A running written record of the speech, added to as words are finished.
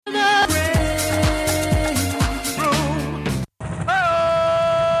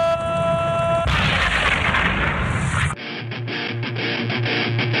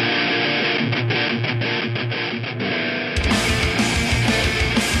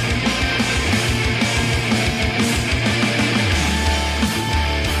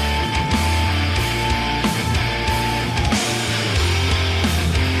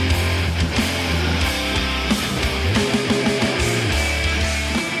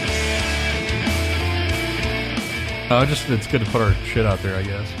It's good to put our shit out there, I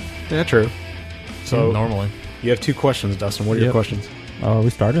guess. Yeah, true. So normally. You have 2 questions, Dustin. What are your questions? We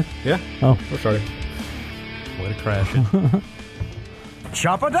started? Yeah. Oh. We're started. Way to crash it.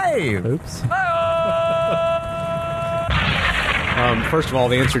 Chopper Dave! Oops. First of all,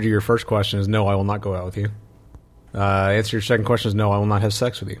 the answer to your first question is no, I will not go out with you. Answer to your second question is no, I will not have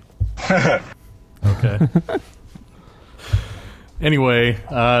sex with you. Okay. Anyway,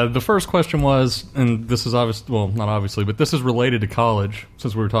 the first question was, and this is obvious, well, not obviously, but this is related to college,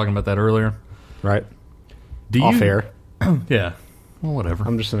 since we were talking about that earlier. Right. Off air. Yeah. Well, whatever.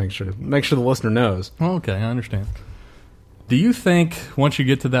 I'm just making sure the listener knows. Well, okay, I understand. Do you think once you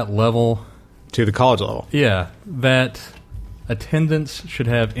get to that level... To the college level? Yeah, that attendance should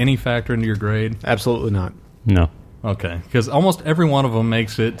have any factor into your grade? Absolutely not. No. Okay, because almost every one of them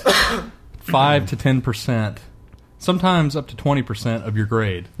makes it 5 to 10%, sometimes up to 20% of your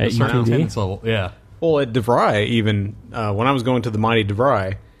grade. At a certain UTD? attendance level, yeah. Well, at DeVry, even, when I was going to the mighty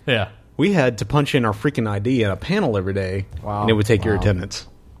DeVry, yeah, we had to punch in our freaking ID in a panel every day, and it would take your attendance.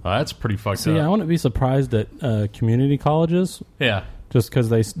 Well, that's pretty fucked up. See, I wouldn't be surprised at community colleges. Yeah. Just because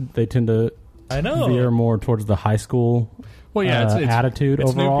they tend to veer more towards the high school well, yeah, it's attitude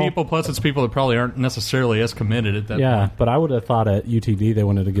it's overall. New people, plus it's people that probably aren't necessarily as committed at that point. Yeah, but I would have thought at UTD they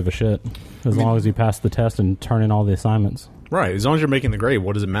wanted to give a shit as long as you pass the test and turn in all the assignments. Right, as long as you're making the grade,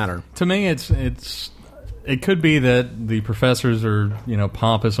 what does it matter? To me, it could be that the professors are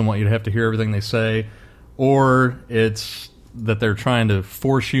pompous and want you to have to hear everything they say, or it's that they're trying to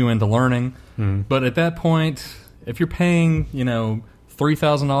force you into learning. But at that point, if you're paying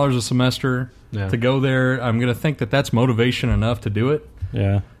 $3,000 a semester to go there, I'm going to think that that's motivation enough to do it.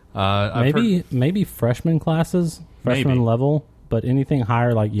 Yeah, maybe freshman classes, freshman level. But anything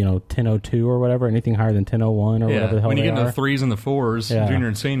higher, like 1002 or whatever, anything higher than 1001 or whatever the hell when you they get into are. the 3s and the 4s, junior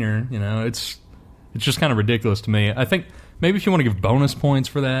and senior, it's just kind of ridiculous to me. I think maybe if you want to give bonus points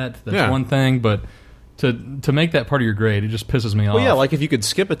for that's one thing, but to make that part of your grade, it just pisses me off. Well, yeah, like if you could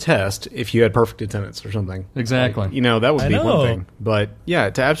skip a test if you had perfect attendance or something. Exactly. Like, that would be one thing. But yeah,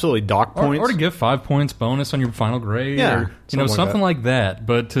 to absolutely dock points. Or to give 5 points bonus on your final grade. Yeah. Or, something like that.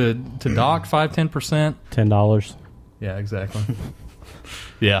 But to dock 5-10%. $10. Yeah, exactly.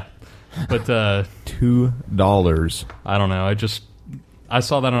 Yeah. But $2. I don't know. I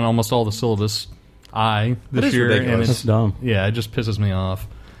saw that on almost all the syllabus this year. Ridiculous. And That's dumb. Yeah, it just pisses me off.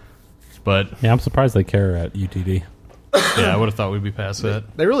 But yeah, I'm surprised they care at UTD. Yeah, I would have thought we'd be past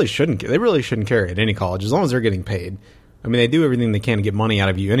that. They really shouldn't. They really shouldn't care at any college as long as they're getting paid. I mean, they do everything they can to get money out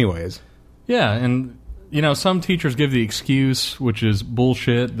of you, anyways. Yeah, and some teachers give the excuse, which is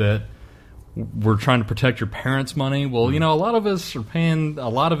bullshit, that we're trying to protect your parents' money. Well, a lot of us are paying a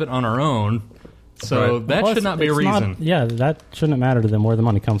lot of it on our own, so that should not be a reason. That shouldn't matter to them where the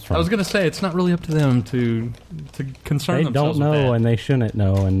money comes from. I was going to say, it's not really up to them to concern themselves They don't with know, that. and they shouldn't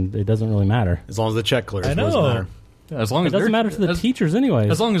know, and it doesn't really matter. As long as the check clears. I know. What does it matter? As long as it doesn't matter to the teachers anyways.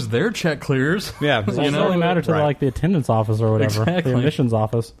 As long as their check clears. Yeah. It doesn't really matter to the attendance office or whatever. Exactly. The admissions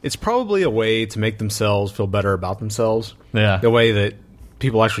office. It's probably a way to make themselves feel better about themselves. Yeah. The way that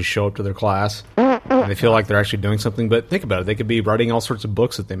people actually show up to their class and they feel like they're actually doing something. But think about it. They could be writing all sorts of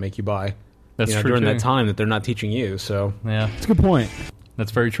books that they make you buy. That's true, during too. that time that they're not teaching you. So yeah, that's a good point.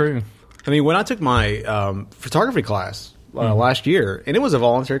 That's very true. I mean, when I took my photography class last year, and it was a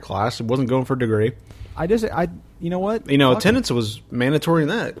voluntary class, it wasn't going for a degree. You know what? Attendance was mandatory in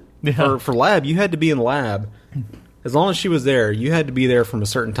that. Yeah. For lab, you had to be in lab. As long as she was there, you had to be there from a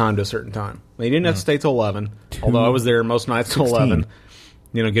certain time to a certain time. Now, you didn't have to stay till 11, although I was there most nights till 11,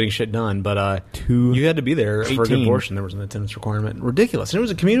 getting shit done. But you had to be there for a good portion. There was an attendance requirement. Ridiculous. And it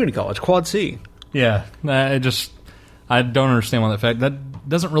was a community college, Quad C. Yeah. I don't understand why that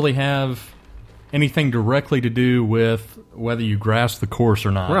doesn't really have anything directly to do with whether you grasp the course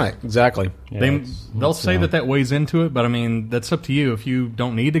or not. Right, exactly. Yeah, they'll say that weighs into it, but I mean, that's up to you. If you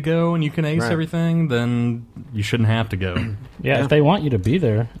don't need to go and you can ace everything, then you shouldn't have to go. Yeah, if they want you to be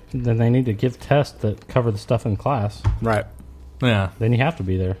there, then they need to give tests that cover the stuff in class. Right. Yeah. Then you have to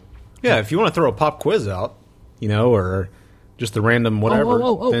be there. Yeah, if you want to throw a pop quiz out, or just the random whatever,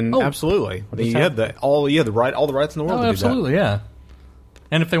 then absolutely. You have all the rights in the world to do that. Absolutely, yeah.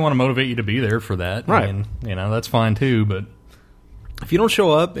 And if they want to motivate you to be there for that, right. I mean, that's fine too. But if you don't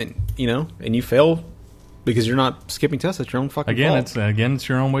show up and you fail because you're not skipping tests, it's your own fucking fault. It's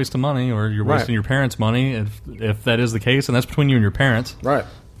your own waste of money, or you're wasting your parents' money if that is the case, and that's between you and your parents. Right.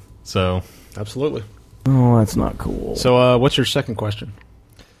 So absolutely. Oh, that's not cool. So what's your second question?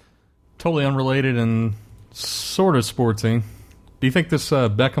 Totally unrelated and sort of sportsy. Do you think this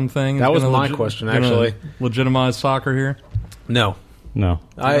Beckham thing? That was my question, actually. Legitimize soccer here? No. No.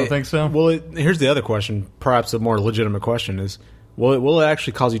 I don't think so. Well, here's the other question, perhaps a more legitimate question is, will it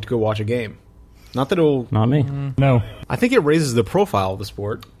actually cause you to go watch a game? Not that it'll... Not me. No. I think it raises the profile of the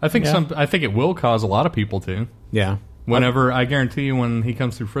sport. I think it will cause a lot of people to. Yeah. Whenever, I guarantee you, when he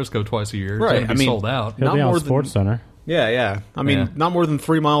comes through Frisco twice a year, it's going to be sold out. He'll be on Sports Center. Yeah. I mean, not more than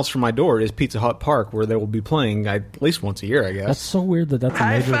 3 miles from my door is Pizza Hut Park, where they will be playing at least once a year, I guess. That's so weird that's a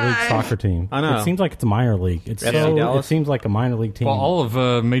Major League Soccer team. I know. It seems like it's a minor league. It seems like a minor league team. Well, all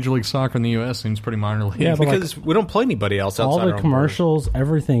of Major League Soccer in the U.S. seems pretty minor league. Yeah, because we don't play anybody else outside all the our own commercials,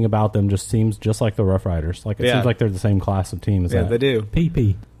 everything about them just seems just like the Rough Riders. Like, it seems like they're the same class of team as that. Yeah, they do.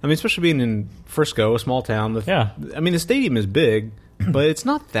 PP. I mean, especially being in Frisco, a small town. I mean, the stadium is big, but it's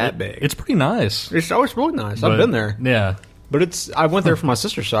not that big. It's pretty nice. It's always really nice. I've been there. Yeah. But I went there for my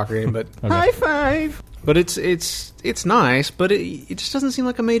sister's soccer game, but high five. But it's nice, but it just doesn't seem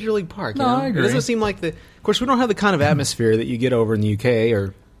like a major league park. No, I agree. It doesn't seem like of course, we don't have the kind of atmosphere that you get over in the UK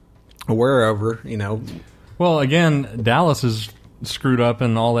or wherever, Well, again, Dallas is screwed up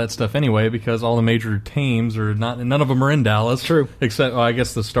and all that stuff anyway, because all the major teams are none of them are in Dallas. True. Except, I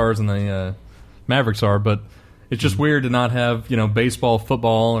guess the Stars and the Mavericks are, but it's just weird to not have, baseball,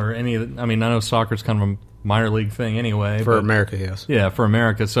 football, or any of the, I mean, I know soccer's kind of a minor league thing anyway. For America, yes. Yeah, for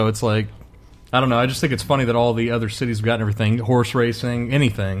America. So it's like, I don't know. I just think it's funny that all the other cities have gotten everything, horse racing,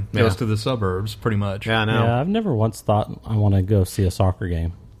 anything, goes to the suburbs, pretty much. Yeah, I know. Yeah, I've never once thought I want to go see a soccer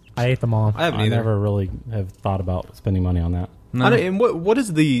game. I ate them all. I haven't either. Never really have thought about spending money on that. No. And what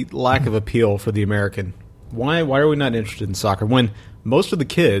is the lack of appeal for the American? Why are we not interested in soccer when most of the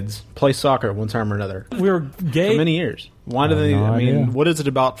kids play soccer at one time or another? We were gay For many years. Why do they? no idea. What is it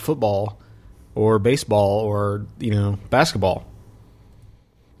about football or baseball or basketball?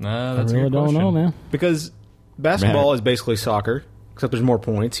 Nah, I that's really a good don't question. know, man. Because basketball is basically soccer, except there's more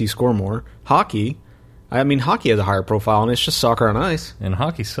points. You score more. Hockey, hockey has a higher profile, and it's just soccer on ice. And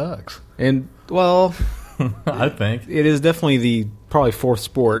hockey sucks. And well, I think. it is definitely the probably fourth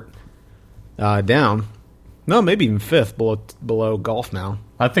sport down. No, maybe even fifth below golf now.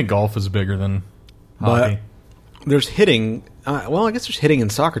 I think golf is bigger than hockey. But there's hitting. I guess there's hitting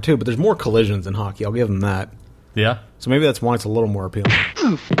in soccer too, but there's more collisions in hockey. I'll give them that. Yeah. So maybe that's why it's a little more appealing.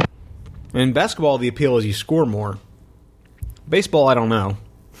 In basketball, the appeal is you score more. Baseball, I don't know.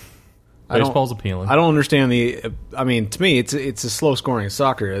 Baseball's appealing. I don't understand to me, it's as slow scoring as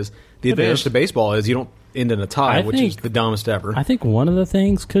soccer is. The advantage to baseball is you don't end in a tie, which is the dumbest ever. I think one of the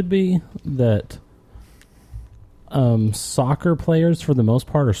things could be that soccer players, for the most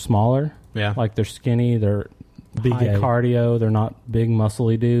part, are smaller. Yeah. Like, they're skinny, they're Big high A. cardio, they're not big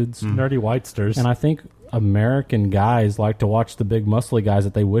muscly dudes. Nerdy whitesters. And I think American guys like to watch the big muscly guys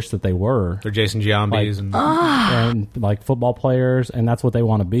that they wish that they were. They're Jason Giambis And like football players, and that's what they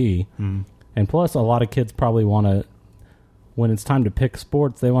want to be. And plus, a lot of kids probably want to, when it's time to pick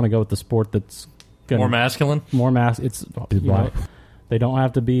sports, they want to go with the sport that's More masculine? It's they don't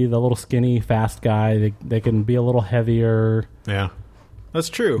have to be the little skinny fast guy. They can be a little heavier. Yeah. That's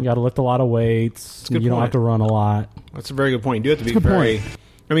true. You got to lift a lot of weights. a good You don't point. have to run a lot. That's a very good point. You do have to be very...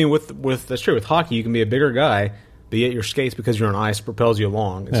 I mean, with that's true. With hockey, you can be a bigger guy, but yet your skates, because you're on ice, propels you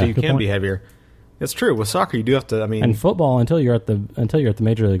along, and so you good can point. be heavier. That's true. With soccer, you do have to. And football, until you're at the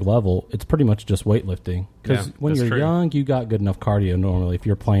major league level, it's pretty much just weightlifting. Because when that's you're true. young, you got good enough cardio normally if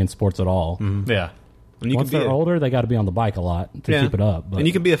you're playing sports at all. Yeah. and you Once can be they're older, they got to be on the bike a lot to keep it up. But and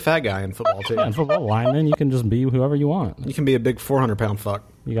you can be a fat guy in football too. and football lineman, you can just be whoever you want. You can be a big 400-pound fuck.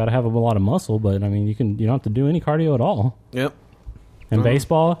 You got to have a lot of muscle, but I mean, you don't have to do any cardio at all. Yep. In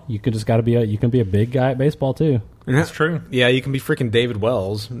baseball, you can be a big guy at baseball too. That's true. Yeah, you can be freaking David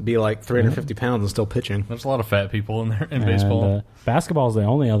Wells, be like 350 pounds and still pitching. There's a lot of fat people in there in And, baseball. basketball is the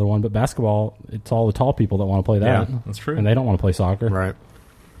only other one, but basketball, it's all the tall people that want to play that. Yeah, that's true. And they don't want to play soccer. Right.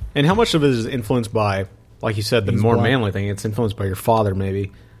 And how much of it is influenced by, like you said, the more black. manly thing? It's influenced by your father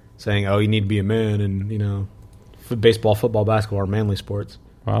maybe saying, "Oh, you need to be a man," and baseball, football, basketball are manly sports.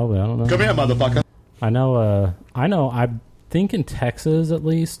 Probably, I don't know. Come here, motherfucker. I know. I think in Texas, at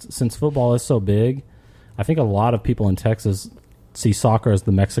least, since football is so big, I think a lot of people in Texas see soccer as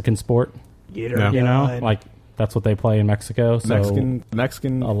the Mexican sport. Get Yeah. You know, like that's what they play in Mexico. So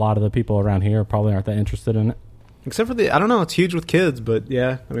Mexican. a lot of the people around here probably aren't that interested in it. Except for I don't know, it's huge with kids, but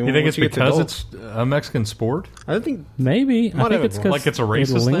yeah. I mean, You think once it's get to because adults- it's a Mexican sport? I don't think. Maybe. I think it's because Like it's a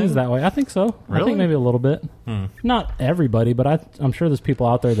racist it leans thing? that way. I think so. I Really? think maybe a little bit. Not everybody, but I'm sure there's people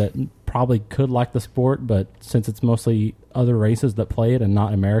out there that probably could like the sport, but since it's mostly other races that play it and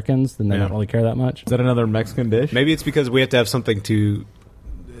not Americans, then they Yeah. don't really care that much. Is that another Mexican dish? Maybe it's because we have to have something to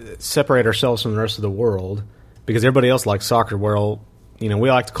separate ourselves from the rest of the world, because everybody else likes soccer. Well, we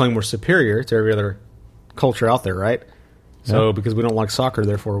like to claim we're superior to every other culture out there, right? So because we don't like soccer,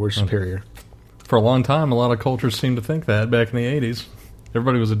 therefore we're superior. For a long time, a lot of cultures seemed to think that back in the 80s.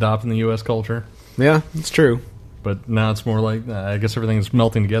 Everybody was adopting the U.S. culture. Yeah, it's true. But now it's more like, I guess everything's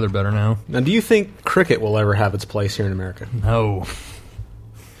melting together better now. Now, do you think cricket will ever have its place here in America? No.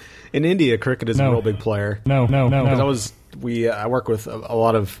 In India, cricket is a real big player. No. Because I work with a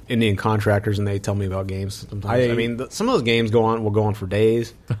lot of Indian contractors, and they tell me about games sometimes. I mean, some of those games will go on for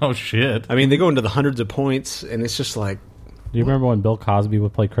days. Oh, shit. I mean, they go into the hundreds of points, and it's just like... Do you remember when Bill Cosby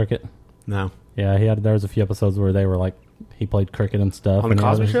would play cricket? No. Yeah, there was a few episodes where they were like, he played cricket and stuff. On the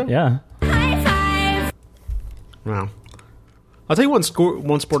Cosby Show? Yeah. Wow. I'll tell you one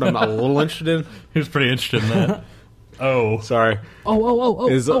sport I'm a little interested in. He was pretty interested in that. Oh. Sorry.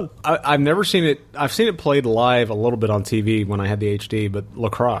 I've never seen it. I've seen it played live a little bit on TV when I had the HD, but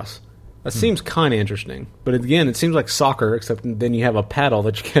lacrosse. That seems kind of interesting. But again, it seems like soccer, except then you have a paddle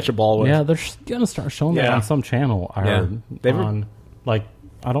that you catch a ball with. Yeah, they're going to start showing that on some channel, I heard.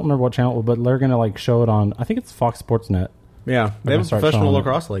 I don't remember what channel, but they're going to show it on, I think it's Fox Sports Net. Yeah, they have a professional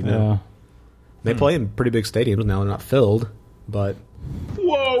lacrosse league now. Yeah. They play in pretty big stadiums now. They're not filled, but...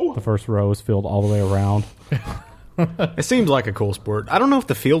 Whoa! The first row is filled all the way around. It seems like a cool sport. I don't know if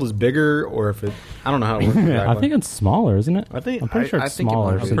the field is bigger or if it... I don't know how it works exactly. I think it's smaller, isn't it? I'm pretty sure it's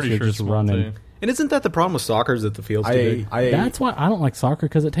smaller I'm since pretty you're sure just it's small, running. too. And isn't that the problem with soccer, is that the field's too big? That's why I don't like soccer,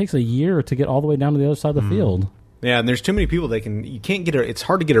 because it takes a year to get all the way down to the other side of the field. Yeah, and there's too many people you can't get it's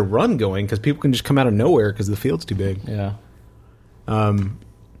hard to get a run going because people can just come out of nowhere because the field's too big. Yeah.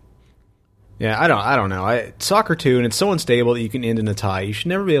 Yeah, I don't know. Soccer too, and it's so unstable that you can end in a tie. You should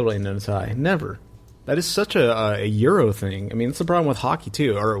never be able to end in a tie. Never. That is such a Euro thing. I mean, it's the problem with hockey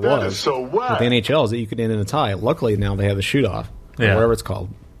too, or it was. So what? With the NHL is that you could end in a tie. Luckily now they have the shoot-off, or whatever it's called,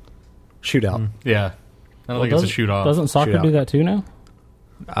 shootout. Yeah. I don't think it's a shoot-off. Doesn't soccer do that too now?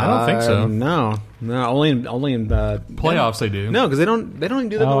 I don't think so. No, only in playoffs they do. No, because they don't even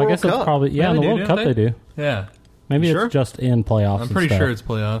do that. In the I World guess Cup. it's probably in the World Cup they do. Yeah. Maybe Sure? it's just in playoffs. I'm pretty sure it's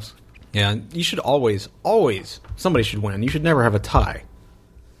playoffs. Yeah, you should always somebody should win. You should never have a tie.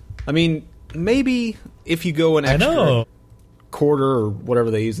 I mean, maybe if you go an extra quarter or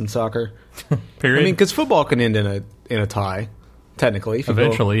whatever they use in soccer. Period. I mean, because football can end in a tie, technically. If you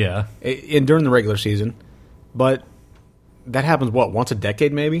Eventually, during the regular season, but that happens once a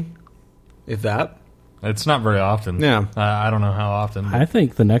decade, maybe, if that. It's not very often. Yeah, I don't know how often. I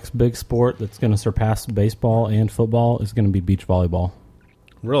think the next big sport that's going to surpass baseball and football is going to be beach volleyball.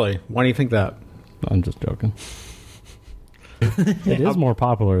 Really? Why do you think that? I'm just joking. It is more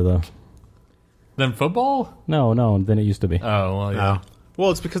popular, though. Than football? No, than it used to be. Oh, well, yeah.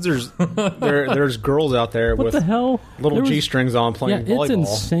 Well, it's because there's girls out there What with the hell? little G-strings on playing it's volleyball,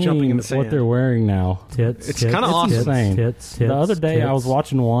 insane jumping in the sand. what they're wearing now. It's kind of awesome. Insane. The other day I was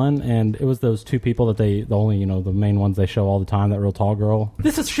watching one, and it was those two people that the main ones they show all the time. That real tall girl.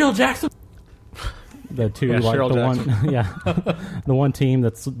 This is Cheryl Jackson. The two, Cheryl Jackson. The one team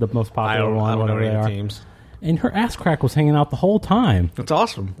that's the most popular one. I don't know whatever any they are. teams. And her ass crack was hanging out the whole time. That's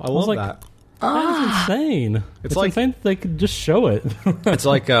awesome. I love like, that. That is insane. It's like insane that they could just show it. It's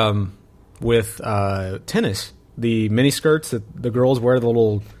like with tennis, the mini skirts that the girls wear, the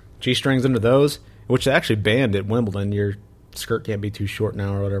little G strings under those, which they actually banned at Wimbledon. Your skirt can't be too short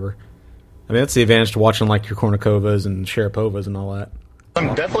now or whatever. I mean, that's the advantage to watching like your Kornikovas and Sharapovas and all that.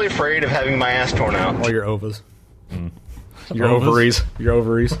 I'm definitely afraid of having my ass torn out. All your ovas. Your ovaries. Your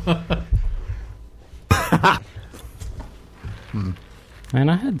ovaries. Man,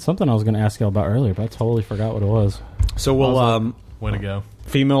 I had something I was going to ask you about earlier, but I totally forgot what it was. So will way to go.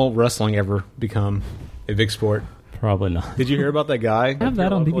 Female wrestling ever become a big sport? Probably not. Did you hear about that guy? I have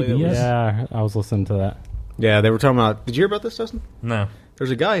that on DVD. Yeah, I was listening to that. Yeah, they were talking about... Did you hear about this, Dustin? No.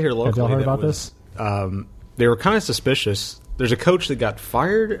 There's a guy here locally. Have y'all heard that about was, this? They were kind of suspicious. There's a coach that got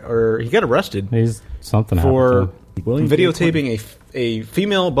fired, or he got arrested He's something for happened to him. videotaping a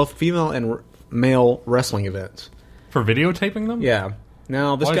female, both female and male wrestling events. For videotaping them? Yeah.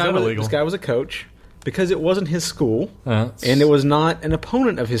 Now this Why is guy that was illegal? this guy was a coach because it wasn't his school, and It's- it was not an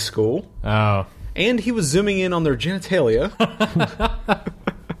opponent of his school, Oh. and he was zooming in on their genitalia.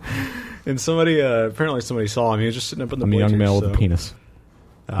 And apparently somebody saw him. He was just sitting up in the I'm a young bleachers, male with so- a penis.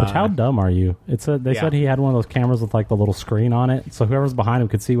 Which, how dumb are you? They said he had one of those cameras with like the little screen on it, so whoever's behind him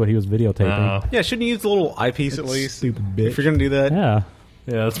could see what he was videotaping. Oh. Yeah, shouldn't you use the little eyepiece at least? Stupid bitch. If you're going to do that. Yeah.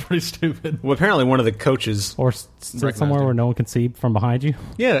 Yeah, that's pretty stupid. Well, apparently one of the coaches... Or sit Recognized somewhere him. where no one can see from behind you.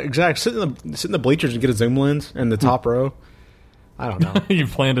 Yeah, exactly. Sit in the bleachers and get a zoom lens in the top row. I don't know. You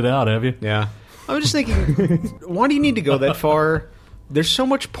planned it out, have you? Yeah. I was just thinking, why do you need to go that far? There's so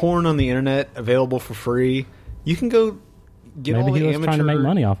much porn on the internet available for free. You can go get Maybe all the he was amateur... trying to make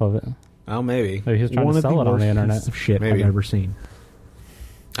money off of it. Well, maybe. Maybe he was trying One to of sell it on the internet. pieces of shit Maybe. I've ever seen.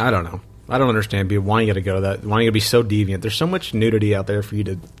 I don't know. I don't understand people. Why you got to go to that? Why you got to be so deviant? There's so much nudity out there for you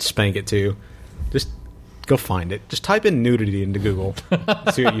to spank it to. Just go find it. Just type in nudity into Google.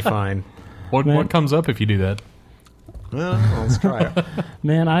 See what you find. What comes up if you do that? Well, let's try it.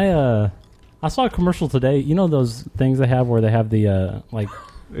 Man, I saw a commercial today. You know those things they have where they have the like.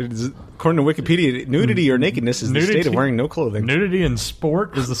 According to Wikipedia, nudity or nakedness is the state of wearing no clothing. Nudity in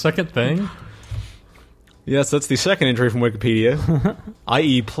sport is the second thing. Yes, that's the second entry from Wikipedia.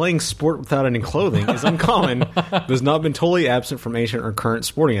 I.e., playing sport without any clothing is uncommon, but has not been totally absent from ancient or current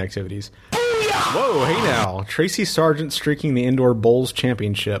sporting activities. Whoa, hey now. Tracy Sargent streaking the Indoor Bowls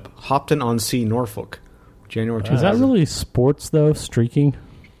Championship. Hopton-on-Sea, Norfolk. January 2000. Is that really sports though? Streaking?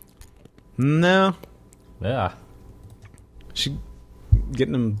 No. Yeah. She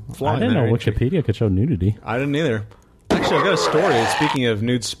getting them flying. I didn't know there, ain't she? Wikipedia could show nudity. I didn't either. Actually, I've got a story. Speaking of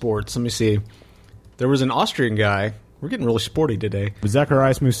nude sports, let me see. There was an Austrian guy. We're getting really sporty today.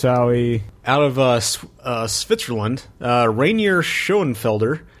 Zacharias Moussaoui. Out of Switzerland, Rainier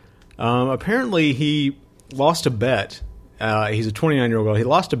Schoenfelder. Apparently, he lost a bet. He's a 29-year-old guy. He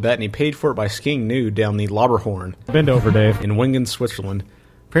lost a bet, and he paid for it by skiing nude down the Lauberhorn Bend over, Dave. in Wingen, Switzerland.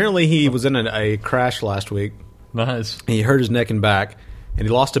 Apparently, he was in a crash last week. Nice. He hurt his neck and back, and he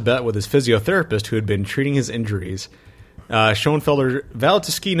lost a bet with his physiotherapist who had been treating his injuries. Schoenfelder vowed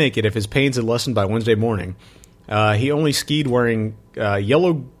to ski naked if his pains had lessened by Wednesday morning. He only skied wearing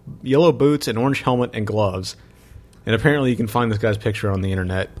yellow boots, an orange helmet, and gloves. And apparently you can find this guy's picture on the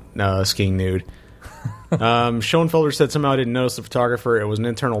internet, skiing nude. Schoenfelder said somehow I didn't notice the photographer. It was an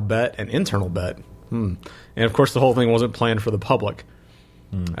internal bet. And of course the whole thing wasn't planned for the public.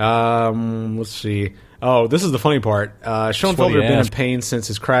 Let's see. Oh, this is the funny part. Schoenfelder had been in pain since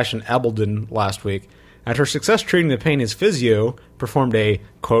his crash in Abelden last week. After success treating the pain, his physio performed a,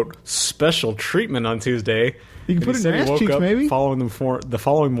 quote, special treatment on Tuesday. You can put it in ass cheeks, maybe? Following the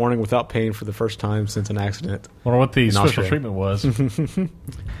following morning without pain for the first time since an accident. Wonder what the special Austria. treatment was.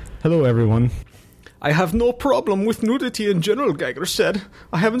 Hello, everyone. I have no problem with nudity in general, Geiger said.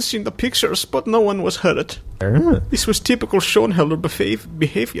 I haven't seen the pictures, but no one was hurt. This was typical Schoenfelder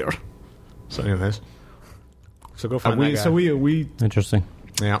behavior. So anyways. So go find that guy. So we Interesting.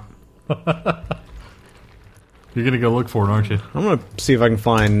 Yeah. You're going to go look for it, aren't you? I'm going to see if I can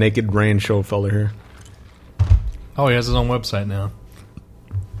find naked Rain Schoenfelder here. Oh, he has his own website now.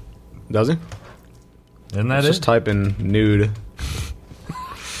 Does he? Isn't that Let's just type in nude.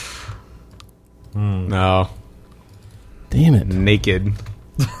 No. Damn it. Naked.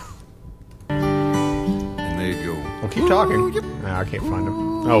 And there you go. Well, keep talking. No, I can't find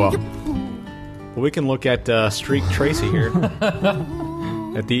him. Oh, well. Well, we can look at Streak Tracy here.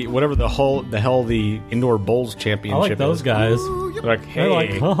 At the whatever the hell the Indoor Bowls Championship I like those is. guys. They're like, hey. They're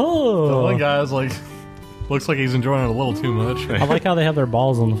like, The oh. one guy's like, looks like he's enjoying it a little too much. I like how they have their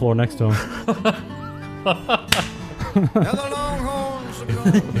balls on the floor next to him.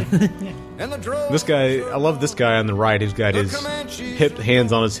 This guy, I love this guy on the right who's got his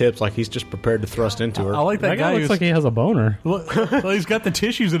hands on his hips like he's just prepared to thrust into her. I like that, That guy looks who's, like he has a boner. Look, well, he's got the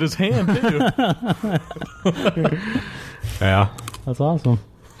tissues in his hand, too. Yeah. That's awesome.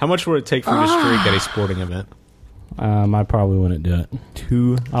 How much would it take for you to streak at a sporting event? I probably wouldn't do it.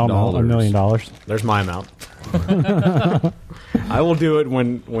 $2. I don't know, $1 million. There's my amount. I will do it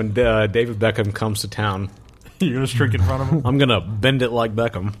when David Beckham comes to town. You're going to streak in front of him? I'm going to bend it like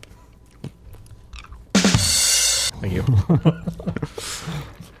Beckham. Thank you.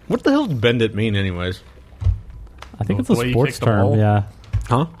 What the hell does bend it mean anyways? I think The it's way a you sports kick the term. ball? Yeah.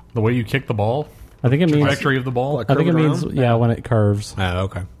 Huh? The way you kick the ball? I think it means. Trajectory of the ball? Like I think it curve means. around? Yeah, when it curves. Oh,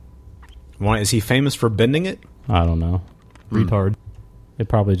 okay. Why is he famous for bending it? I don't know. Retard. It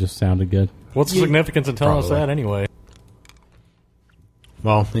probably just sounded good. What's the significance in telling us Probably. that anyway?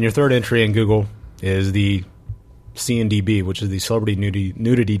 Well, in your third entry in Google is the CNDB, which is the Celebrity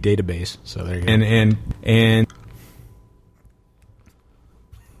Nudity Database. So there you go. And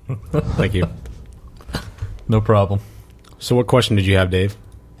thank you. No problem. So what question did you have, Dave?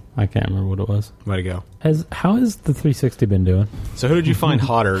 I can't remember what it was. Way to go. How has the 360 been doing? So who did you find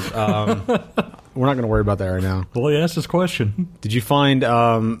hotter? We're not going to worry about that right now. Well, he asked this question. Did you find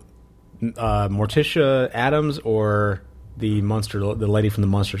Morticia Adams or the lady from the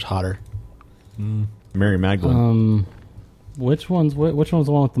Munsters hotter? Mary Magdalene. Which one's the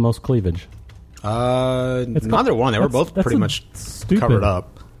one with the most cleavage? Neither one. They were both that's pretty a much stupid. covered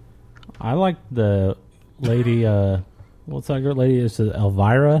up. I like the lady. What's that girl lady? Is it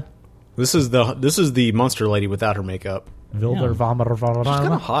Elvira? This is the Munster lady without her makeup. Wilder She's kind of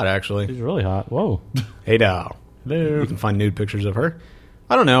Vommer. hot, actually. She's really hot. Whoa. Hey now. Hello. You can find nude pictures of her.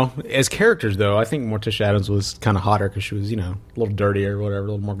 I don't know. As characters, though, I think Morticia Addams was kind of hotter because she was, a little dirtier or whatever,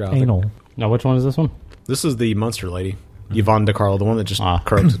 a little more gothic. Anal. Now, which one is this one? This is the Munster lady, Yvonne DiCarlo, the one that just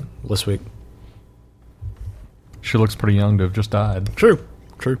croaked this week. She looks pretty young to have just died. True.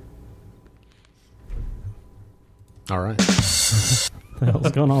 All right. What the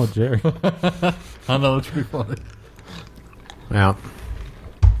hell's going on with Jerry? I know, it's pretty funny. Yeah.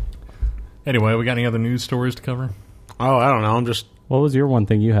 Anyway, we got any other news stories to cover? Oh, I don't know. What was your one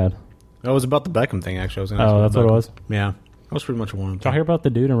thing you had? It was about the Beckham thing, actually. I was gonna ask Oh, about that's what it was? Yeah. That was pretty much one. Did y'all hear about the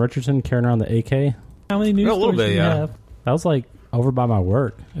dude in Richardson carrying around the AK? How many news a little stories bit, do you yeah. have? That was like over by my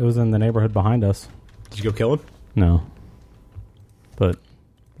work. It was in the neighborhood behind us. Did you go kill him? No. But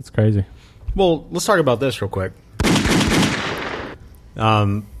it's crazy. Well, let's talk about this real quick.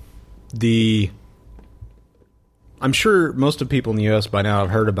 I'm sure most of the people in the U.S. by now have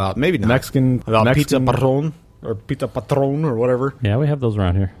heard about, maybe not, Mexican Pizza Patron or Pizza Patron or whatever. Yeah, we have those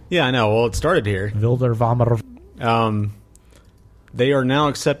around here. Yeah, I know. Well, it started here. Wilder Vomiter. They are now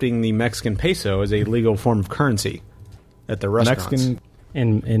accepting the Mexican peso as a legal form of currency at the restaurants. Mexican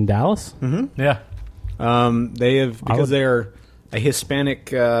In Dallas? Mm-hmm. Yeah. They have, because they are a Hispanic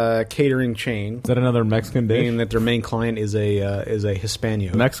catering chain. Is that another Mexican dish? Meaning that their main client is a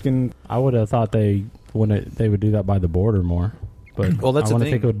Hispano. Mexican. I would have thought they would do that by the border more. But Well, that's I the wouldn't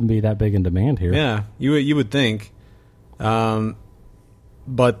thing. think it would be that big in demand here. Yeah, you would think.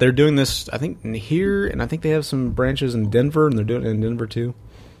 But they're doing this, I think, here, and I think they have some branches in Denver, and they're doing it in Denver too.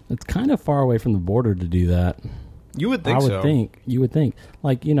 It's kind of far away from the border to do that. You would think I would so. think. You would think.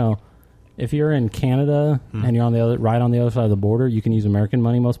 Like, if you're in Canada and you're on right on the other side of the border, you can use American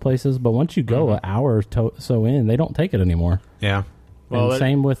money most places. But once you go an hour or so in, they don't take it anymore. Yeah. Well,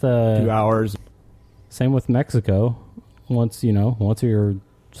 same with 2 hours. Same with Mexico. Once you're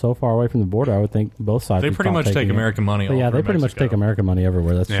so far away from the border, I would think both sides. They would pretty stop much take taking it. American money But all yeah, through they pretty much Mexico. take American money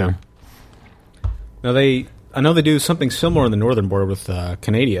everywhere. That's true. Now I know they do something similar on the northern border with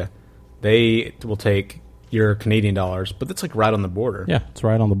Canada. They will take your Canadian dollars, but that's like right on the border. Yeah, it's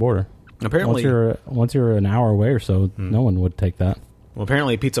right on the border. Apparently, once you're an hour away or so, no one would take that. well,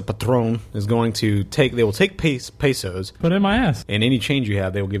 apparently, Pizza Patron is going to take. They will take pesos, Put it in my ass. and any change you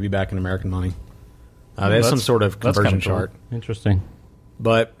have, they will give you back in American money. That's some sort of that's conversion kinda cool. chart. Interesting.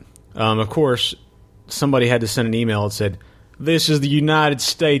 But, of course, somebody had to send an email that said, "This is the United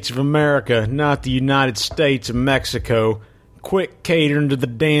States of America, not the United States of Mexico. Quit catering to the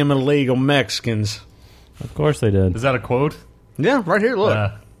damn illegal Mexicans." Of course they did. Is that a quote? Yeah, right here,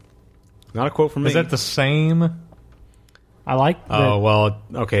 look. Not a quote from me. Is that the same? I like. That, Oh, well,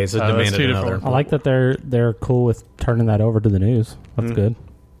 okay, it's a demand that's of two another. different- I like that they're cool with turning that over to the news. That's good.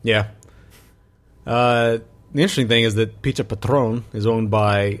 Yeah. The interesting thing is that Pizza Patron is owned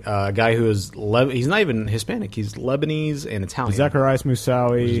by a guy who is he's not even Hispanic. He's Lebanese and Italian. Zacharias Which is an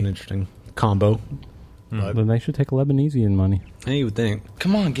Moussaoui. interesting combo. But Then they should take Lebanese money. hey, you would think.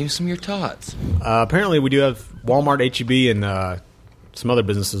 Come on, give some of your tots. Apparently, we do have Walmart, H-E-B, and some other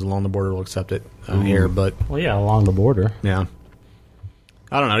businesses along the border will accept it here. But Well, yeah, along the border. yeah,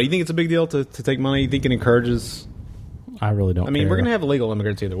 I don't know. Do you think it's a big deal to take money? You think it encourages? I really don't. I mean, care. we're gonna have illegal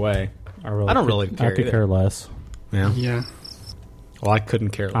immigrants either way. I don't really care. I could either. care less. Yeah. Well, I couldn't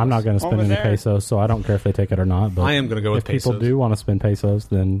care less. I'm not going to spend any pesos, so I don't care if they take it or not. But I am gonna go with if people pesos. do want to spend pesos,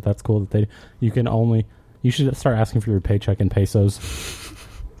 then that's cool that they. You should start asking for your paycheck in pesos,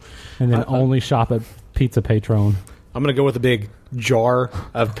 and then only shop at Pizza Patron. I'm gonna go with a big jar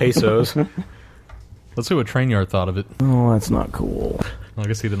of pesos. Let's see what Train Yard thought of it. Oh, that's not cool. I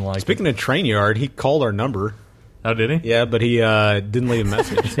guess he didn't like Speaking of Train Yard, he called our number. it. Oh, did he? Yeah, but he didn't leave a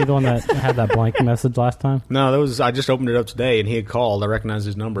message. Is he the one that had that blank message last time? No, I just opened it up today, and he had called. I recognized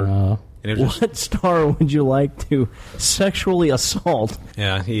his number. And it was just, What star would you like to sexually assault?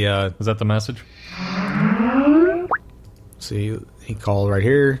 yeah, he Is that the message? see, he called right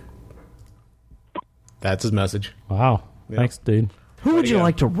here. That's his message. Wow. Yeah. Thanks, dude. Who would you go.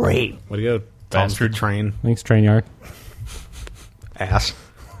 like to rape? Way to go, Tom's the Bastard. Train Thanks, Train Yard. ass.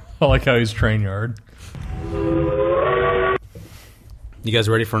 I like how he's Train Yard. You guys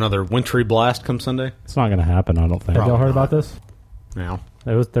ready for another wintry blast come Sunday? It's not going to happen, I don't think. Have Probably y'all heard not. about this? No.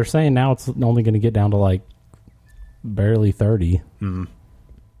 They're saying now it's only going to get down to like barely 30.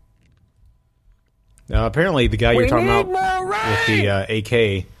 Apparently, the guy you're talking about with the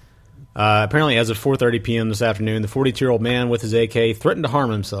AK. Apparently, as of 4:30 p.m. this afternoon, the 42-year-old man with his AK threatened to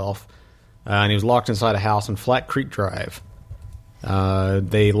harm himself, and he was locked inside a house on Flat Creek Drive.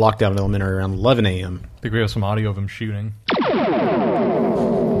 They locked down an elementary around 11 a.m. I think we have some audio of him shooting.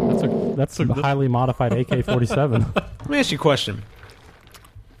 That's a highly modified AK-47. Let me ask you a question.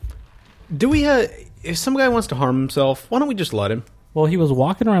 Do we if some guy wants to harm himself, why don't we just let him? Well, he was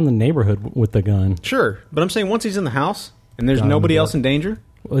walking around the neighborhood with the gun. Sure, but I'm saying once he's in the house and there's nobody else in danger.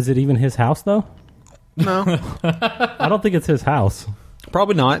 Was it even his house, though? No, I don't think it's his house.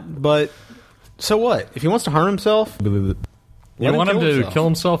 probably not. But so what? If he wants to harm himself, You want him to kill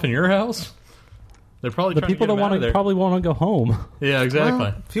himself in your house? They're probably The trying people to get that him out want of to there. probably want to go home. Yeah, exactly.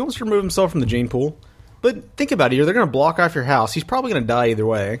 Well, if he wants to remove himself from the gene pool, but think about it. They're going to block off your house. He's probably going to die either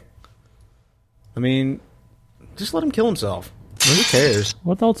way. I mean, just let him kill himself. Who cares?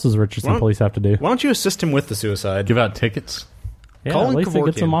 What else does Richardson police have to do? Why don't you assist him with the suicide? Give out tickets. Yeah, Colin at least it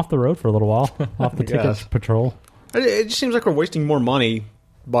gets Kevorkian. him off the road for a little while, off the ticket guess. patrol. It just seems like we're wasting more money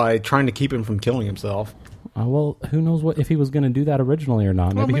by trying to keep him from killing himself. Well, who knows if he was going to do that originally or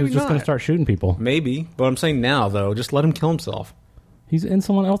not? Well, Maybe he was maybe just going not. to start shooting people. Maybe, but I'm saying now though, just let him kill himself. He's in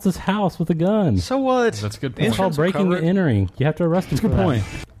someone else's house with a gun. So what? That's a good It's point. called breaking and entering. You have to arrest him for that.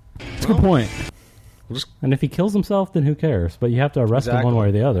 That's a good point. And if he kills himself, then who cares? But you have to arrest him one way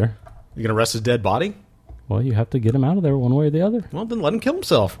or the other. You gonna arrest his dead body? Well, you have to get him out of there one way or the other. Well, then let him kill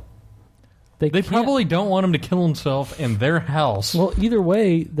himself. They can't- probably don't want him to kill himself in their house. Well, either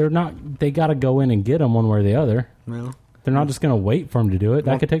way, they're not. They got to go in and get him one way or the other. Well, They're not just going to wait for him to do it.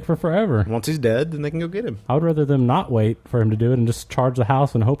 That could take for forever. once he's dead, then they can go get him. I would rather them not wait for him to do it and just charge the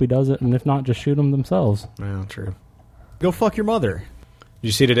house and hope he does it, and if not, just shoot him themselves. Well, true. Go fuck your mother. Did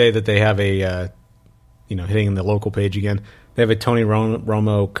you see today that they have a, hitting the local page again? They have a Tony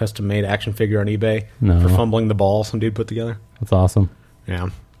Romo custom-made action figure on eBay for fumbling the ball some dude put together. That's awesome. Yeah.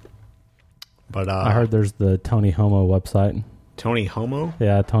 But I heard there's the Tony Homo website. Tony Homo?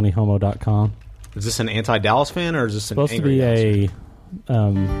 Yeah, TonyHomo.com. Is this an anti-Dallas fan or is this an Supposed to angry be Dallas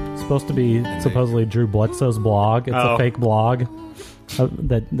a supposed to be supposedly Drew Bledsoe's blog. It's a fake blog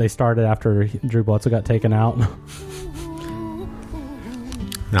that they started after Drew Bledsoe got taken out.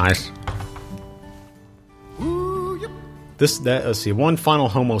 Nice. Let's see. One final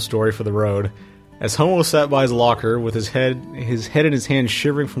Homo story for the road. As Homo sat by his locker with his head in his hand,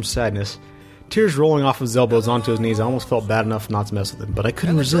 shivering from sadness, tears rolling off his elbows onto his knees, I almost felt bad enough not to mess with him, but I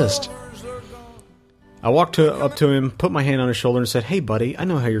couldn't resist. I walked up to him, put my hand on his shoulder, and said, "Hey, buddy, I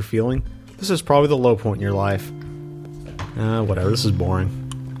know how you're feeling. This is probably the low point in your life." Whatever. This is boring.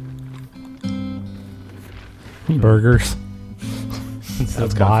 Burgers.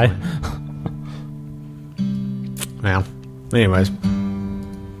 That's why. Yeah. Anyways.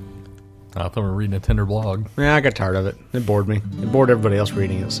 I thought we were reading a Tinder blog. Yeah, I got tired of it. It bored me. It bored everybody else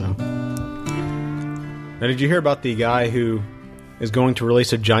reading it, so. Now, did you hear about the guy who is going to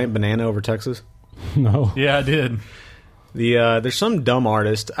release a giant banana over Texas? No. Yeah, I did. There's some dumb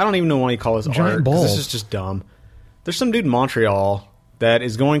artist. I don't even know why you call this Giant art, 'cause balls. this is just dumb. There's some dude in Montreal that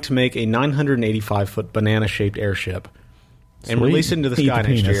is going to make a 985-foot banana-shaped airship and Sweet. release it into the Eat sky the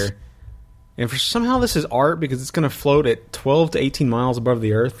next penis. year. And for somehow this is art because it's going to float at 12 to 18 miles above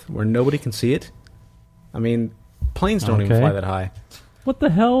the Earth where nobody can see it. I mean, planes don't even Okay. fly that high. What the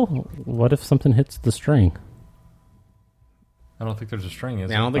hell? What if something hits the string? I don't think there's a string, is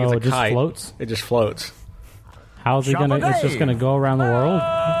I don't think Oh, it's it a just kite. floats? It just floats. How's he gonna? It's just gonna go around the world.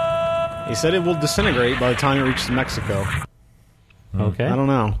 He said it will disintegrate by the time it reaches Mexico. Okay. I don't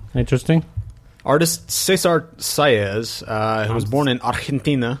know. Interesting. Artist Cesar Saez, who was born in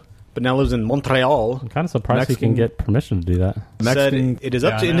Argentina but now lives in Montreal, I'm kind of surprised he can get permission to do that. said Mexican- it is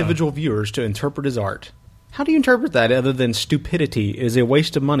up Yeah, to I know. individual viewers to interpret his art. How do you interpret that other than stupidity is a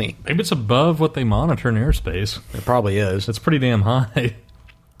waste of money? Maybe it's above what they monitor in airspace. It probably is. It's pretty damn high.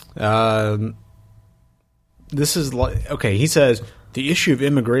 This is like okay. He says the issue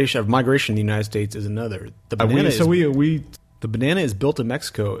of migration in the United States is another. The banana the banana is built in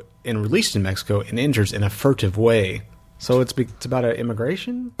Mexico and released in Mexico and enters in a furtive way. So it's about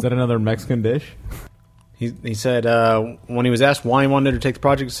immigration. Is that another Mexican dish? He said when he was asked why he wanted to take the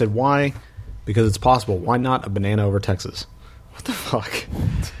project, he said why because it's possible. Why not a banana over Texas? What the fuck?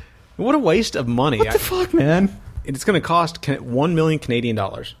 What a waste of money. What the fuck, man? It's going to cost 1 million Canadian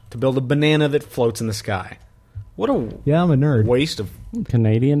dollars to build a banana that floats in the sky. What a Yeah, I'm a nerd. waste of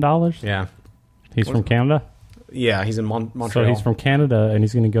Canadian dollars? yeah. He's from Canada? Yeah, he's in Montreal. So he's from Canada and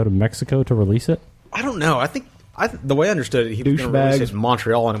he's going to go to Mexico to release it? I don't know. I think the way I understood it, he was going to release it in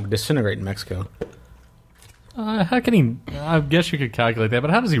Montreal and it would disintegrate in Mexico. How can he... I guess you could calculate that,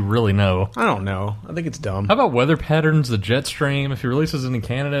 but how does he really know? I don't know. I think it's dumb. How about weather patterns, the jet stream? If he releases it in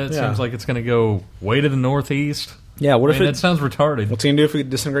Canada, it Yeah. seems like it's going to go way to the northeast. Yeah, what I mean, that sounds retarded. What's he going to do if it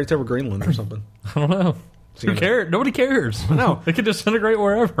disintegrates over Greenland or something? I don't know. he Who gonna- cares? Nobody cares. No. It could disintegrate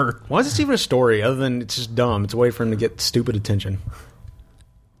wherever. Why is this even a story other than it's just dumb? It's a way for him to get stupid attention.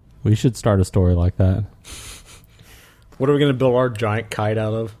 We should start a story like that. What are we going to build our giant kite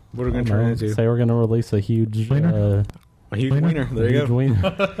out of? What are we going to turn it into? Say we're going to release a huge A huge wiener. There you Huge go.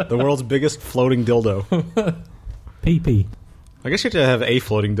 wiener. The world's biggest floating dildo. PP. I guess you have to have a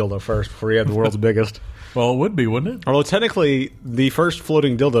floating dildo first before you have the world's biggest. Well, it would be, wouldn't it? Although technically, the first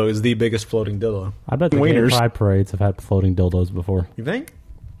floating dildo is the biggest floating dildo. I bet the gay Wieners. pride parades have had floating dildos before. You think?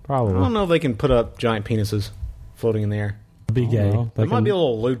 Probably. I don't know if they can put up giant penises floating in the air. Be gay. That might be a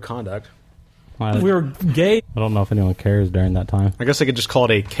little lewd conduct. We're gay. I don't know if anyone cares during that time. I guess they could just call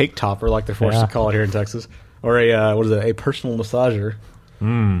it a cake topper, like they're forced Yeah. to call it here in Texas, or a what is it? A personal massager.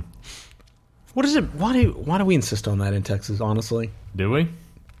 What is it? Why do we insist on that in Texas? Honestly, Do we?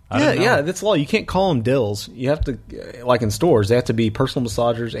 Yeah, that's law. You can't call them dills. You have to, like in stores, they have to be personal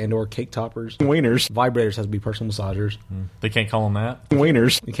massagers and or cake toppers. Wieners, vibrators have to be personal massagers. They can't call them that.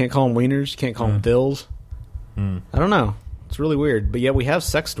 Wieners, you can't call them wieners. You can't call them dills. I don't know. It's really weird. But yet we have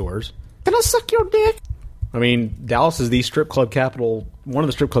sex stores. Can I suck your dick? I mean, Dallas is the strip club capital. One of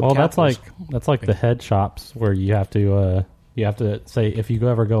the strip club. Well, capitals. that's like the head shops where you have to say if you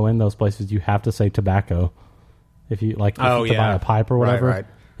ever go in those places, you have to say tobacco. If you to buy a pipe or whatever. Right.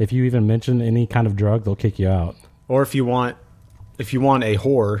 If you even mention any kind of drug, they'll kick you out. Or if you want a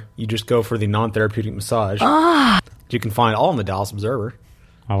whore, you just go for the non-therapeutic massage. You can find all in the Dallas Observer.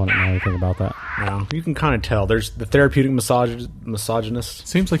 I wouldn't know anything about that. No, you can kind of tell. There's the therapeutic misogynist.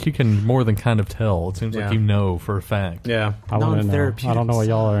 Seems like you can more than kind of tell. It seems like you know for a fact. Yeah, I wouldn't know. I don't know what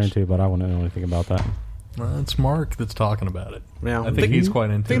y'all are into, but I wouldn't know anything about that. Well, it's Mark that's talking about it. Yeah, I think he's quite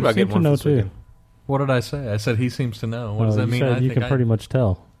into think it. about getting one know this too. weekend. What did I say? I said he seems to know. What does You that mean? said you can pretty much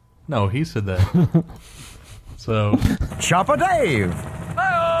tell. No, he said that. So Chopper Dave.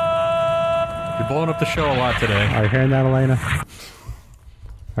 you're blowing up the show a lot today. Are you hearing that, Elena?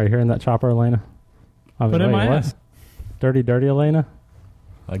 Are you hearing that chopper, Elena? Put in my ass. Dirty, Elena?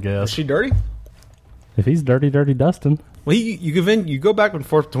 I Is guess. she dirty? If he's dirty, Dustin. Well, you go back and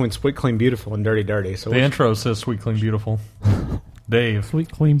forth between sweet, clean, beautiful, and dirty, dirty. So The intro says "Sweet, Clean, Beautiful." Dave. Sweet,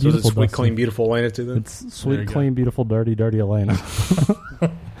 clean, so is beautiful it sweet, Dustin. clean, beautiful Elena too? Then It's There sweet, you go. clean, beautiful, dirty Elena.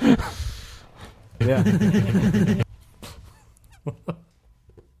 yeah.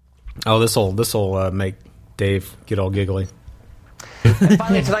 Oh, this will make Dave get all giggly. And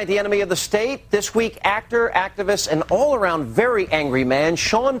finally tonight, the enemy of the state. This week, actor, activist, and all-around very angry man,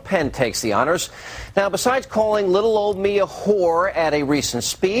 Sean Penn takes the honors. Now, besides calling little old me a whore at a recent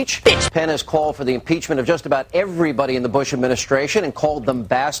speech, Penn has called for the impeachment of just about everybody in the Bush administration and called them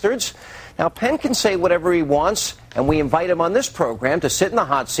bastards. Now, Penn can say whatever he wants, and we invite him on this program to sit in the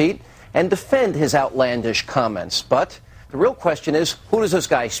hot seat and defend his outlandish comments. But the real question is, who does this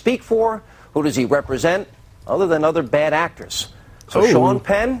guy speak for? Who does he represent, other than other bad actors? So, Sean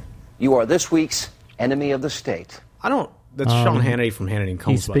Penn, you are this week's enemy of the state. That's Sean Hannity from Hannity and He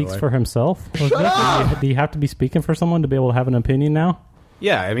Combs, by the speaks way. for himself? Do you have to be speaking for someone to be able to have an opinion now?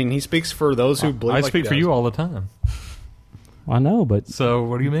 Yeah, I mean, he speaks for those who believe I like speak he for does. you all the time. I know, but So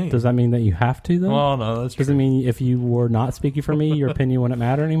what do you mean? does that mean that you have to, though? Well, no, that's true. Does it mean if you were not speaking for me, your opinion wouldn't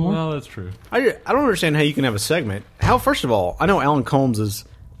matter anymore? Well, that's true. I don't understand how you can have a segment. First of all, I know Alan Combs is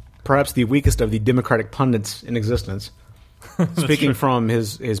perhaps the weakest of the Democratic pundits in existence, speaking from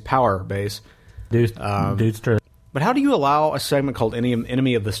his power base. Dude's true. But how do you allow a segment called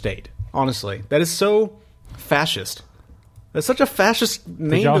Enemy of the State? Honestly, that is so fascist. That's such a fascist name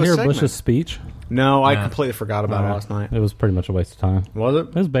Did y'all to a hear segment. Bush's speech? No, I Yeah. completely forgot about it last night. It was pretty much a waste of time. Was it?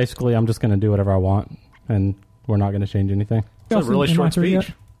 It was basically, I'm just going to do whatever I want, and we're not going to change anything. It's a really short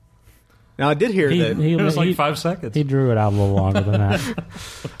speech. Now, I did hear that. It was like 5 seconds. He drew it out a little longer than that.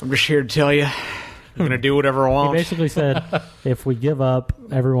 I'm just here to tell you, I'm going to do whatever I He want. basically said, if we give up,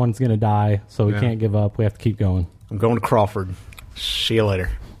 everyone's going to die, so we can't give up. We have to keep going. I'm going to Crawford. See you later.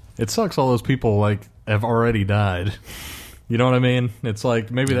 It sucks all those people have already died. You know what I mean? It's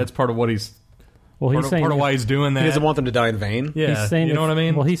like maybe that's part of what he's Well, he's saying part of if- why he's doing that. He doesn't want them to die in vain. Yeah, he's saying you know if- what I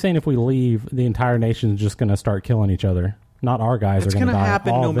mean? Well, he's saying if we leave, the entire nation is just going to start killing each other. Not our guys It's are going to gonna die.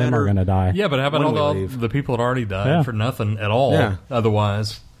 happen All no of them matter- are going to die. Yeah, but how about When we all leave. the people that already died Yeah. for nothing at all? Yeah.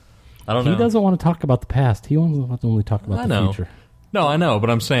 Otherwise, I don't know. He doesn't want to talk about the past. He wants to only talk about I the know. future. No, I know, but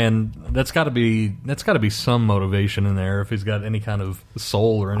I'm saying that's got to be some motivation in there if he's got any kind of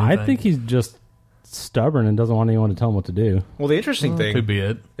soul or anything. I think he's just stubborn and doesn't want anyone to tell him what to do. Well, the interesting thing could be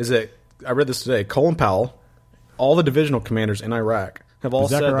it. is that I read this today. Colin Powell, all the divisional commanders in Iraq have all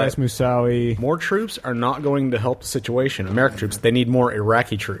said Zacharias that Moussaoui. more troops are not going to help the situation. American troops, they need more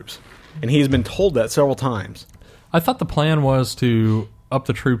Iraqi troops. And he's been told that several times. I thought the plan was to up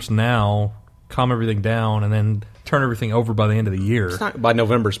the troops now, calm everything down, and then turn everything over by the end of the year. It's not by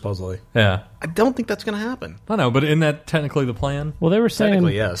November, supposedly. Yeah, I don't think that's going to happen. I know, but isn't that technically the plan? Well, they were saying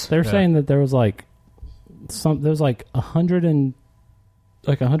Technically, yes. They were Yeah. saying that there was like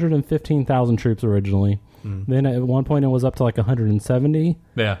 115,000 troops originally, Then at one point it was up to like 170.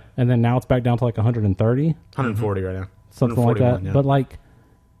 Yeah. And then now it's back down to like 130. 140 right now. Something like that. Yeah. But like,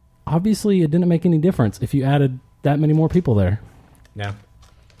 obviously it didn't make any difference if you added that many more people there. Yeah.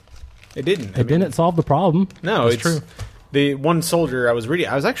 It didn't. It didn't solve the problem. No, it's true. The one soldier I was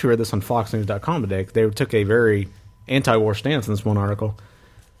actually read this on FoxNews.com today. They took a very anti-war stance in this one article.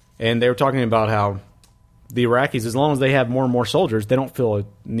 And they were talking about how the Iraqis, as long as they have more and more soldiers, they don't feel a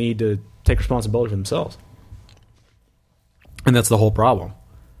need to take responsibility for themselves. And that's the whole problem.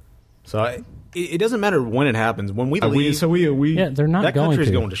 So it doesn't matter when it happens. When we leave, yeah, they're not that going country's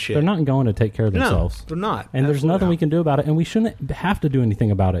to. going to shit. They're not going to take care of themselves. No, they're not. And there's nothing we can do about it, and we shouldn't have to do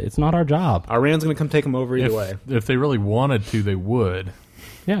anything about it. It's not our job. Iran's going to come take them over either way. If they really wanted to, they would.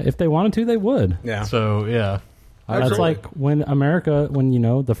 Yeah, if they wanted to, they would. Yeah. So, yeah. That's like when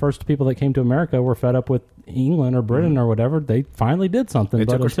the first people that came to America were fed up with England or Britain or whatever, they finally did something. They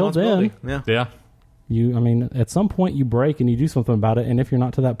but took until then, yeah. At some point you break and you do something about it, and if you're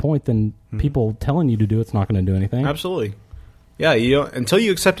not to that point, then people telling you to do it's not going to do anything. Absolutely. Yeah, until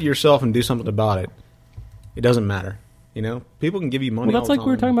you accept it yourself and do something about it, it doesn't matter. People can give you money. Well, that's like we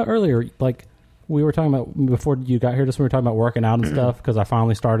were talking about earlier. Like we were talking about before you got here, just when we were talking about working out and stuff, because I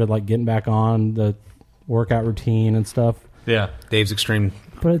finally started like getting back on the workout routine and stuff. Yeah. Dave's extreme.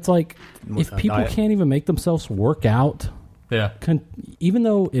 But it's like, if people diet. can't even make themselves work out, yeah, even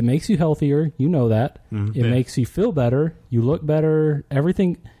though it makes you healthier, you know that, it makes you feel better, you look better,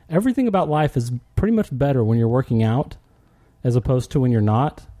 everything about life is pretty much better when you're working out as opposed to when you're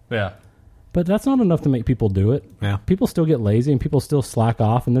not. Yeah. But that's not enough to make people do it. Yeah. People still get lazy and people still slack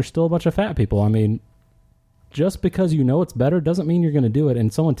off, and there's still a bunch of fat people. I mean, just because you know it's better doesn't mean you're going to do it.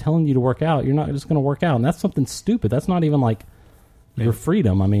 And someone telling you to work out, you're not just going to work out. And that's something stupid. That's not even like your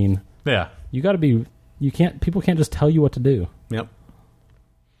freedom. I mean, yeah, you got to be. People can't just tell you what to do. Yep.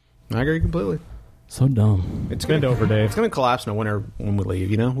 I agree completely. So dumb. It's going to over, Dave. It's going to collapse in the winter when we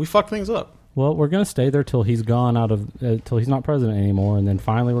leave. We fuck things up. Well, we're going to stay there till he's gone till he's not president anymore, and then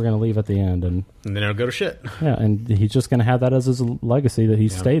finally we're going to leave at the end, and then it'll go to shit. Yeah, and he's just going to have that as his legacy that he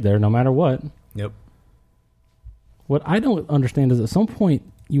stayed there no matter what. Yep. What I don't understand is at some point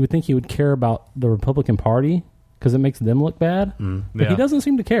you would think he would care about the Republican Party because it makes them look bad, but he doesn't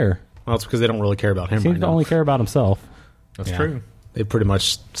seem to care. Well, it's because they don't really care about him. He seems to only care about himself. That's true. They pretty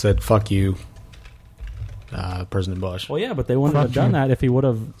much said, "Fuck you, President Bush." Well, yeah, but they wouldn't have done that if he would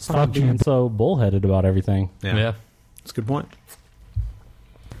have stopped being so bullheaded about everything. Yeah. That's a good point.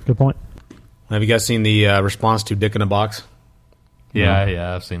 Good point. Have you guys seen the response to Dick in a Box?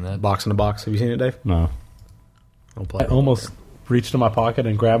 Yeah, I've seen that. Box in a Box. Have you seen it, Dave? No. Don't play I almost reached in my pocket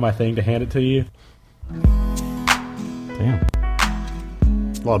and grabbed my thing to hand it to you. Damn.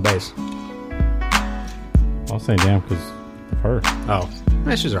 A lot of bass. I'll say damn because of her. Oh.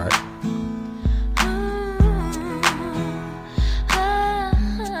 She's all right.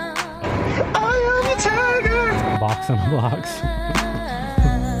 I am a tiger. Box in a box.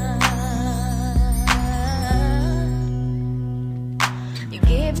 You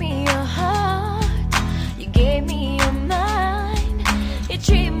gave me your heart. You gave me your mind. You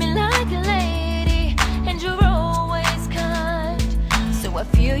treat me like a lady, and you're always kind. So I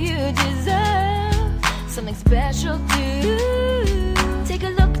feel you deserve something special too. Take a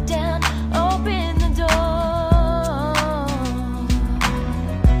look down, open the door.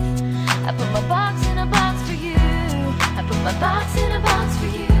 I put my box in a box for you. I put my box in a box for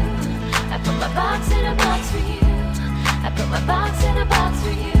you. I put my box in a box for you. I put my box in a box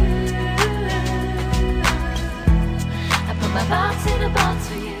for you. I put my box in a box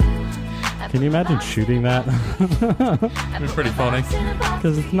for you. Can you imagine shooting that? It'd be pretty funny.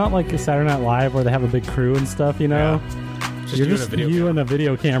 Because it's not like a Saturday Night Live where they have a big crew and stuff, you know? You're just you and a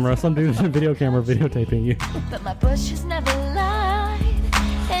video camera. Some dude in a video camera videotaping you. But my bush has never lied.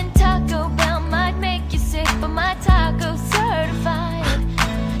 And Taco Bell might make you sick, but my taco's certified.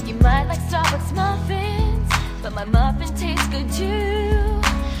 You might like Starbucks muffins, but my muffin tastes good too.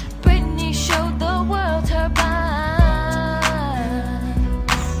 Brittany showed the world her buns.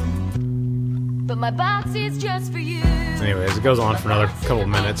 But my box is just for you. Anyways, it goes on for another couple of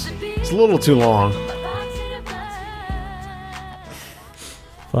minutes. It's a little too long.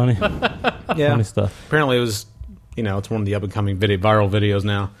 Funny. Yeah. Funny stuff. Apparently it was, it's one of the up-and-coming viral videos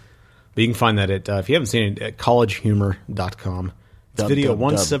now. But you can find that at, if you haven't seen it, at collegehumor.com. It's video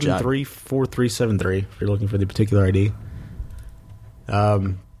 1734373 if you're looking for the particular ID. 18. I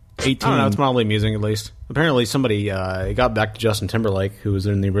don't know, it's mildly amusing at least. Apparently somebody got back to Justin Timberlake, who was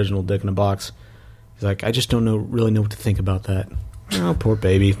in the original Dick in a Box. He's like, I just don't really know what to think about that. Oh, poor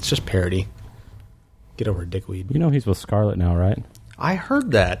baby. It's just parody. Get over it, dickweed. You know he's with Scarlett now, right? I heard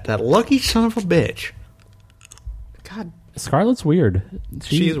that. That lucky son of a bitch. God, Scarlett's weird.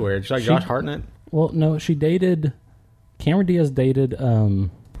 she is weird. She's like Josh Hartnett. Well, no, she dated... Cameron Diaz dated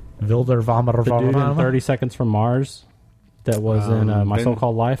Wilder Vomiter the dude in 30 Seconds from Mars that was in My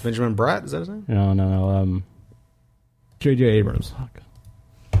So-Called Life. Benjamin Bratt, is that his name? No. J.J. Abrams.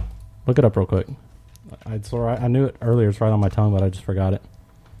 Look it up real quick. I knew it earlier. It's right on my tongue, but I just forgot it.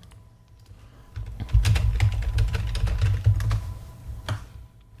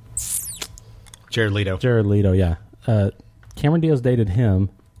 Jared Leto. Jared Leto, yeah. Cameron Diaz dated him,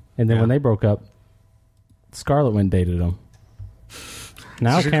 and then when they broke up, Scarlett went and dated him.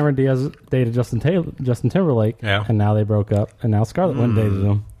 Now Cameron Diaz dated Justin Timberlake, and now they broke up, and now Scarlett went and dated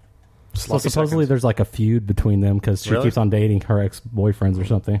him. So supposedly there's like a feud between them because she keeps on dating her ex-boyfriends or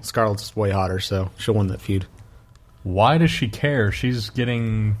something. Scarlett's way hotter, so she'll win that feud. Why does she care? She's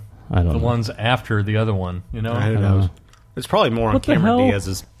getting the ones after the other one, you know? I don't know. It's probably more on Cameron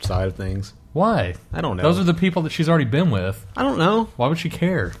Diaz's side of things. Why? I don't know. Those are the people that she's already been with. I don't know. Why would she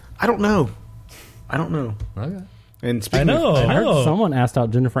care? I don't know. Okay. And speaking I heard someone asked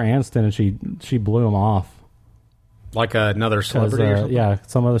out Jennifer Aniston and she blew him off. Like another celebrity or something? Yeah,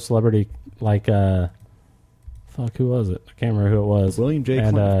 some other celebrity like who was it? I can't remember who it was. William J.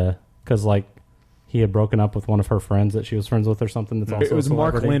 And Clinton. because like he had broken up with one of her friends that she was friends with or something. That's also It was a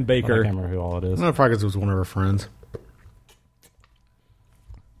Mark celebrity. Lynn Baker. I can't remember who all it is. No, probably because it was one of her friends.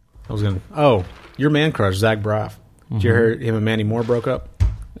 Your man crush, Zach Braff. Did you hear him and Mandy Moore broke up?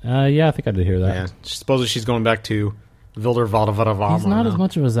 Yeah, I think I did hear that. Yeah, supposedly she's going back to Wilder Valdevada. He's not as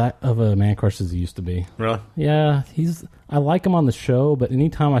much of a man crush as he used to be. Really? Yeah, I like him on the show, but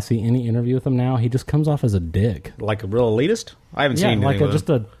anytime I see any interview with him now, he just comes off as a dick. Like a real elitist? I haven't seen anything like with just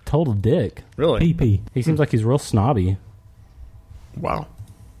him. a total dick. Really? PP. He seems like he's real snobby. Wow.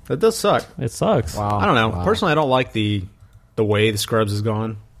 That does suck. It sucks. Wow. I don't know. Wow. Personally, I don't like the way the Scrubs has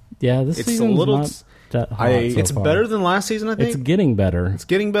gone. Yeah, this It's a season's little... not that hot it's so far. better than last season, I think. It's getting better. It's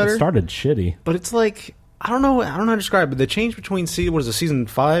getting better. It started shitty. But it's like... I don't know how to describe it. But the change between season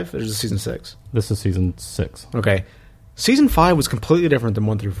 5 or is it season 6? This is season 6. Okay. Season 5 was completely different than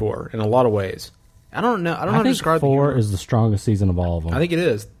 1 through 4 in a lot of ways. I don't know how to describe 4 is the strongest season of all of them. I think it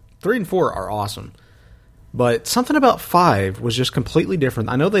is. 3 and 4 are awesome. But something about 5 was just completely different.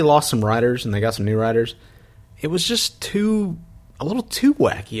 I know they lost some writers and they got some new writers. It was just a little too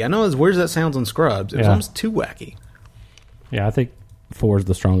wacky. I know as weird as that sounds on Scrubs, it was almost too wacky. Yeah, I think 4 is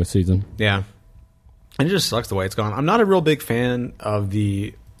the strongest season. Yeah. And it just sucks the way it's gone. I'm not a real big fan of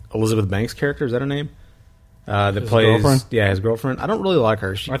the Elizabeth Banks character. Is that her name? That his plays... girlfriend? Yeah, his girlfriend. I don't really like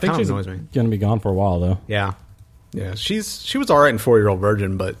her. She I think kind of she's annoys me. going to be gone for a while, though. Yeah. Yeah, she was all right in 4-Year-Old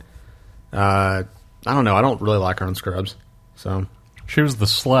Virgin, but I don't know. I don't really like her on Scrubs. So she was the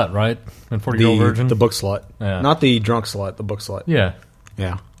slut, right? In 40-Year-Old Virgin? The book slut. Yeah. Not the drunk slut, the book slut. Yeah.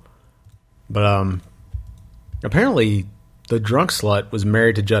 Yeah. But apparently the drunk slut was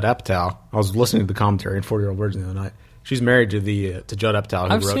married to Judd Apatow. I was listening to the commentary in 40-Year-Old Virgin the other night. She's married to Judd Apatow.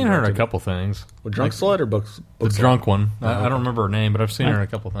 Who I've wrote seen her in a couple things. With drunk slut or book the slut? drunk one. I don't remember her name, but I've seen her in a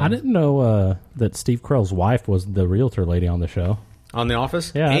couple things. I didn't know that Steve Carell's wife was the realtor lady on the show. On The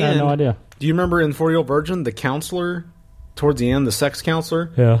Office? Yeah, I had no idea. Do you remember in 40-Year-Old Virgin, the counselor towards the end, the sex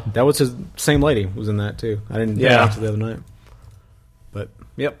counselor? Yeah. That was his same lady was in that too. I didn't watch it the other night. But,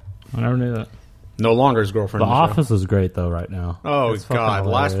 yep. I never knew that. No longer his girlfriend. The Office is great, though, right now. Oh, It's fucking God.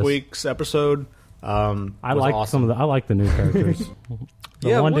 Last hilarious. week's episode I like awesome. I like the new characters.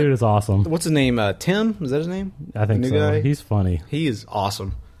 One dude is awesome. What's his name? Tim? Is that his name? I think the so. new guy? He's funny. He is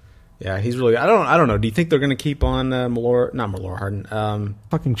awesome. Yeah, he's really. I don't know. Do you think they're going to keep on not Malora Hardin?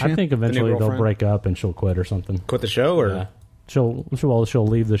 Fucking I think eventually they'll girlfriend? break up and she'll quit or something. Quit the show, or Yeah. She'll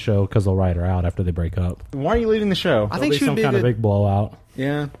leave the show because they'll write her out after they break up. why are you leaving the show? I think There'll be she would some be kind a of good. big blowout.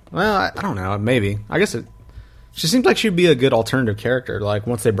 Yeah. Well, I don't know. Maybe. I guess it. She seems like she'd be a good alternative character. Like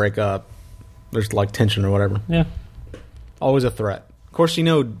once they break up, there's like tension or whatever. Yeah. Always a threat. Of course,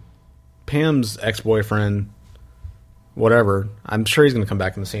 Pam's ex-boyfriend, whatever. I'm sure he's going to come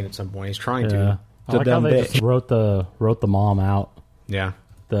back in the scene at some point. He's trying Yeah. to. I like how dumb they bitch. just wrote the mom out. Yeah.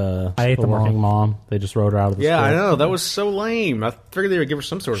 I hate the the working mom. mom. They just wrote her out of the Yeah, school. I know. That was so lame. I figured they would give her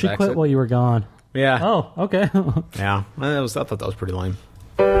some sort She of quit exit. while you were gone. Yeah. Oh, okay. Yeah. I thought that was pretty lame.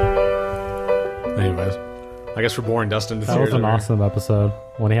 Anyways. I guess we're boring Dustin to That was tears an over here. awesome episode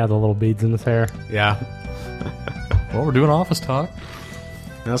when he had the little beads in his hair. Yeah. Well, we're doing office talk.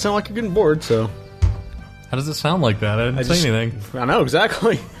 Now, it sounds like you're getting bored, so. How does it sound like that? I didn't say anything. I know,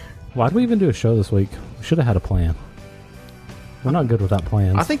 exactly. Why'd we even do a show this week? We should have had a plan. We're not good without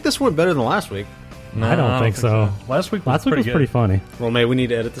plans. I think this went better than last week. No, I don't think so. Last week was Last week was good. pretty funny. Well, maybe we need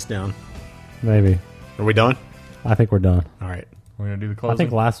to edit this down. Maybe. Are we done? I think we're done. All right. We're going to do the I closing?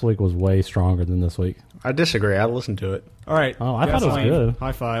 think last week was way stronger than this week. I disagree. I listened to it. All right. Oh, I thought it was Gasoline. good.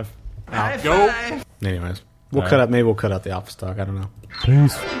 High five. Anyways, we'll All cut right. up. Maybe we'll cut out the office talk. I don't know.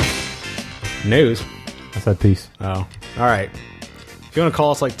 Peace. News. I said peace. Oh, all right. If you want to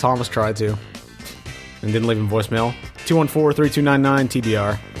call us like Thomas tried to, and didn't leave him voicemail,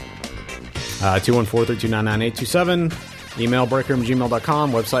 214-3299-TBR. 214-3299-827. Email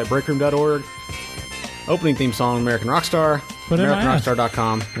breakroom@gmail.com. Website breakroom.org. Opening theme song American Rockstar. Put in my ass.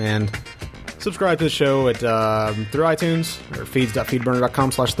 AmericanRockstar.com. And subscribe to the show at through iTunes or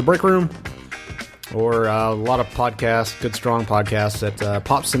feeds.feedburner.com/thebreakroom. Or a lot of podcasts, good strong podcasts at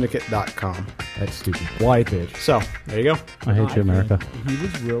popsyndicate.com. That stupid white bitch. So, there you go. I hate you, America. He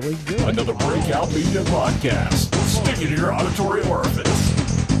was really good. Another Breakout Media podcast. Stick it in your auditory orifice.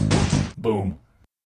 Boom.